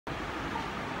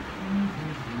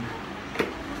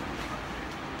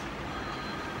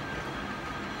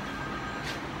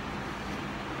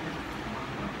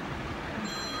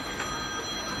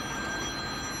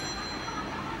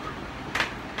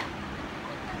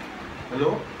Hello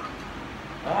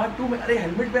तू अरे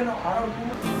helmet पहना आ रहा हूँ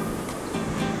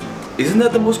तू. Isn't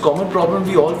that the most common problem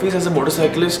we all face as a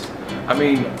motorcyclist? I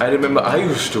mean, I remember I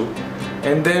used to,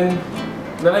 and then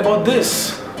I bought this.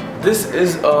 This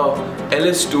is a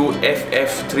LS2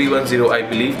 FF310, I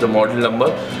believe the model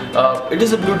number. It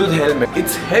is a Bluetooth helmet.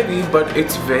 It's heavy, but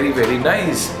it's very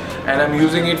nice, and I'm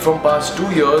using it from past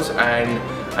 2 years,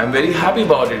 and I'm very happy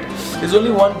about it. There's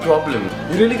only one problem.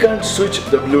 You really can't switch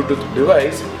the Bluetooth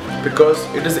device because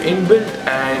it is inbuilt,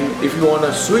 and if you want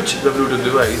to switch the Bluetooth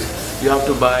device, you have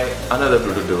to buy another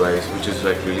Bluetooth device, which is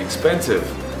like really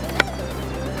expensive.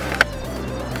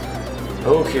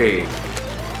 Okay.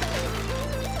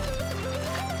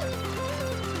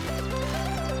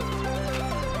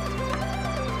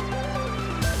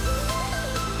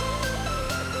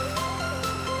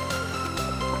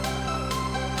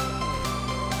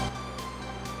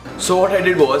 So what I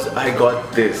did was I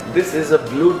got this. This is a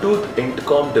Bluetooth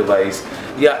intercom device.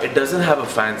 Yeah, it doesn't have a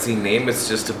fancy name, it's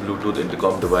just a Bluetooth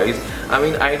intercom device. I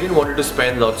mean, I didn't want to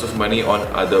spend lots of money on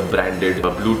other branded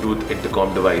Bluetooth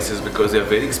intercom devices because they're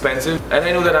very expensive, and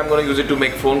I know that I'm going to use it to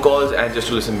make phone calls and just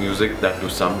to listen music, that too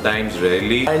sometimes,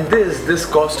 rarely. And this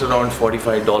cost around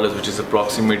 $45, which is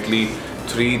approximately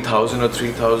 3,000 or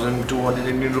 3,200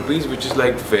 Indian rupees, which is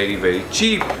like very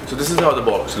cheap. So this is how the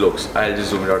box looks. I'll just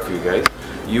zoom it out for you guys.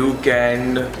 You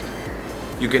can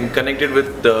connect it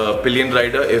with the Pillion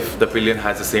Rider if the Pillion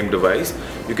has the same device.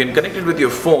 You can connect it with your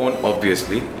phone,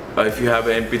 obviously. If you have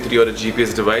an MP3 or a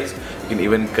GPS device, you can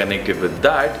even connect it with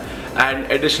that.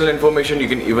 And additional information, you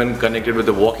can even connect it with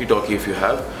the walkie-talkie if you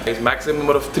have. A maximum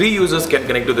number of 3 users can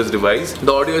connect to this device.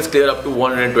 The audio is clear up to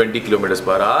 120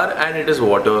 km/h, and it is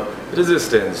water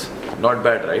resistance. Not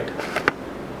bad, right?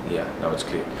 Yeah, now it's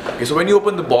clear. Okay, so when you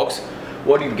open the box,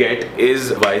 what you get is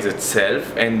the device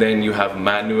itself, and then you have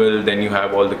manual, then you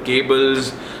have all the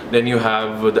cables, then you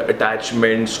have the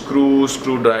attachment,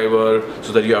 screwdriver,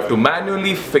 so that you have to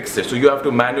manually fix it. So you have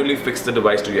to manually fix the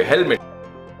device to your helmet.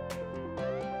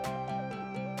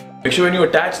 Make sure when you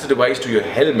attach the device to your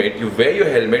helmet, you wear your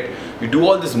helmet, you do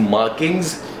all these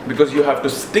markings, because you have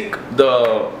to stick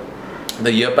the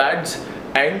ear pads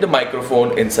and the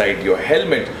microphone inside your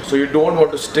helmet. So you don't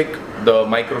want to stick the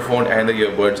microphone and the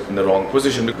earbuds in the wrong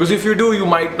position, because if you do, you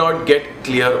might not get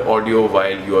clear audio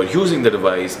while you are using the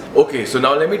device. Okay, so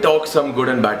now let me talk some good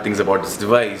and bad things about this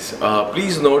device.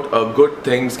 Please note, good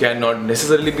things cannot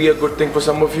necessarily be a good thing for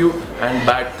some of you, and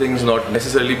bad things not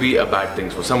necessarily be a bad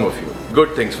things for some of you.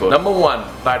 Good things for number 1,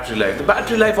 battery life. The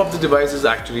battery life of the device is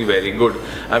actually very good.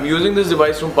 I'm using this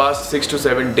device from past 6 to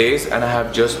 7 days, and I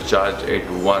have just charged it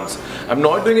once. I'm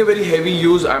not doing a very heavy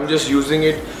use. I'm just using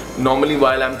it normally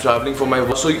while I'm traveling for my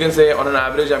work. So you can say on an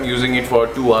average I'm using it for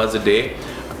 2 hours a day,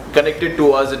 connected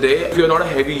 2 hours a day. If you're not a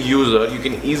heavy user, you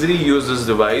can easily use this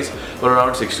device for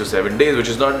around 6 to 7 days, which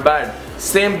is not bad.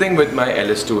 Same thing with my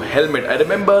LS2 helmet. I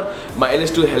remember my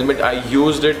LS2 helmet, I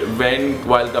used it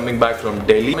while coming back from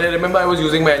Delhi. I remember I was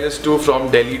using my LS2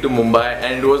 from Delhi to Mumbai,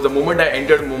 and it was the moment I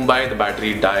entered Mumbai, the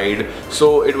battery died.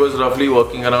 So it was roughly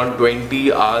working around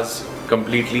 20 hours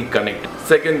completely connected.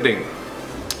 Second thing,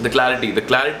 the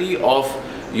clarity of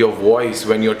your voice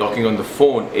when you're talking on the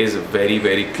phone is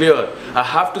very clear. I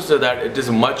have to say that it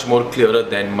is much more clearer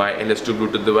than my LS2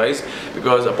 Bluetooth device,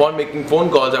 because upon making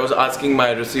phone calls, I was asking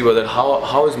my receiver that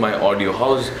how is my audio,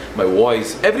 how is my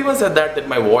voice. Everyone said that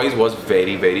my voice was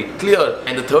very clear.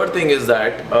 And the third thing is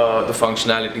that the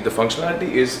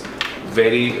functionality is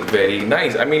very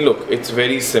nice. I mean, look, it's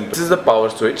very simple. This is the power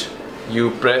switch.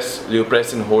 You press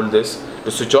and hold this to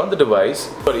switch on the device.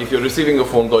 But if you're receiving a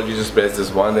phone call, you just press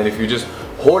this one. Then if you just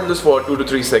hold this for 2 to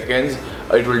 3 seconds,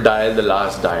 it will dial the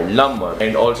last dialed number.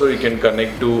 And also you can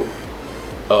connect to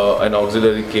an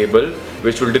auxiliary cable,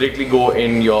 which will directly go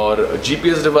in your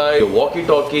GPS device, your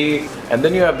walkie-talkie, and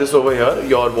then you have this over here,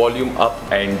 your volume up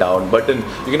and down button.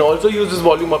 You can also use this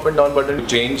volume up and down button to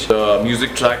change the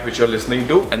music track which you're listening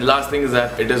to. And the last thing is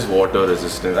that it is water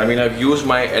resistant. I mean, I've used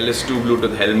my LS2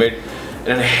 Bluetooth helmet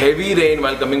in a heavy rain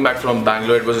while coming back from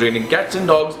Bangalore. It was raining cats and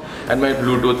dogs, and my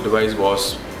Bluetooth device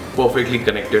was perfectly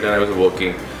connected and I was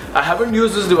working. I haven't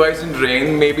used this device in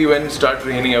rain. Maybe when it starts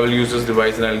raining, I will use this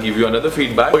device and I'll give you another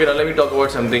feedback. Okay, now let me talk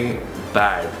about something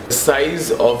bad. The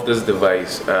size of this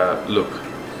device. Look,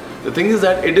 the thing is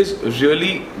that it is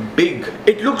really big.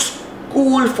 It looks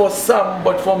cool for some,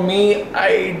 but for me,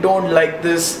 I don't like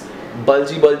this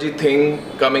bulgy thing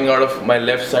coming out of my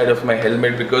left side of my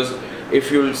helmet, because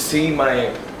if you'll see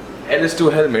my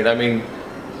LS2 helmet, I mean,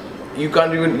 you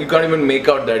can't even make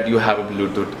out that you have a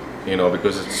Bluetooth, you know,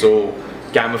 because it's so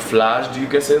camouflaged, you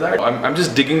can say that. I'm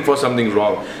just digging for something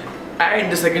wrong.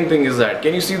 And the second thing is that,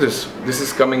 can you see this? This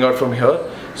is coming out from here.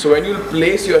 So when you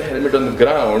place your helmet on the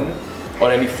ground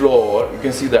or any floor, you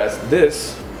can see that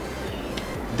this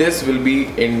will be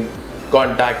in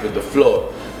contact with the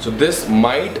floor. So this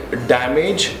might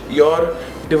damage your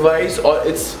device,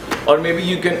 or maybe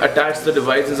you can attach the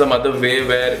device in some other way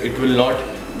where it will not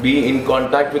be in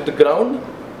contact with the ground.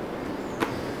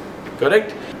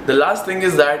 Correct? The last thing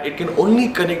is that it can only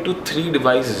connect to 3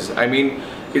 devices. I mean,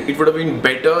 it would have been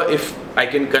better if I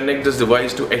can connect this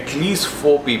device to at least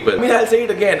 4 people. I mean, I'll say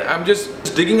it again, I'm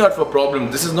just digging out for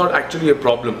problems. This is not actually a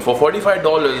problem. For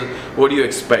 $45, what do you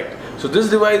expect? So this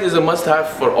device is a must-have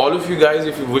for all of you guys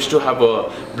if you wish to have a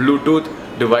Bluetooth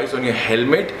device on your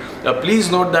helmet.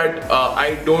 Please note that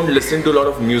I don't listen to a lot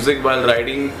of music while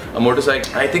riding a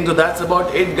motorcycle. I think that's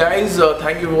about it, guys.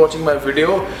 Thank you for watching my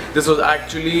video. This was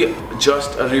actually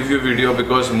just a review video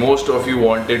because most of you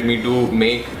wanted me to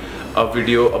make a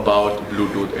video about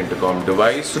Bluetooth intercom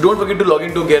device. So don't forget to log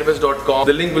into gearbest.com.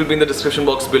 The link will be in the description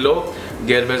box below,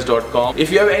 gearbest.com. If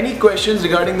you have any questions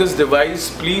regarding this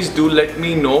device, please do let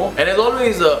me know. And as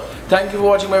always, thank you for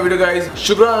watching my video, guys.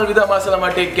 Shukran, alvida, ma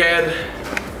salama, take care,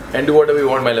 and do whatever you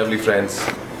want, my lovely friends.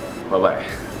 Bye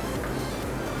bye.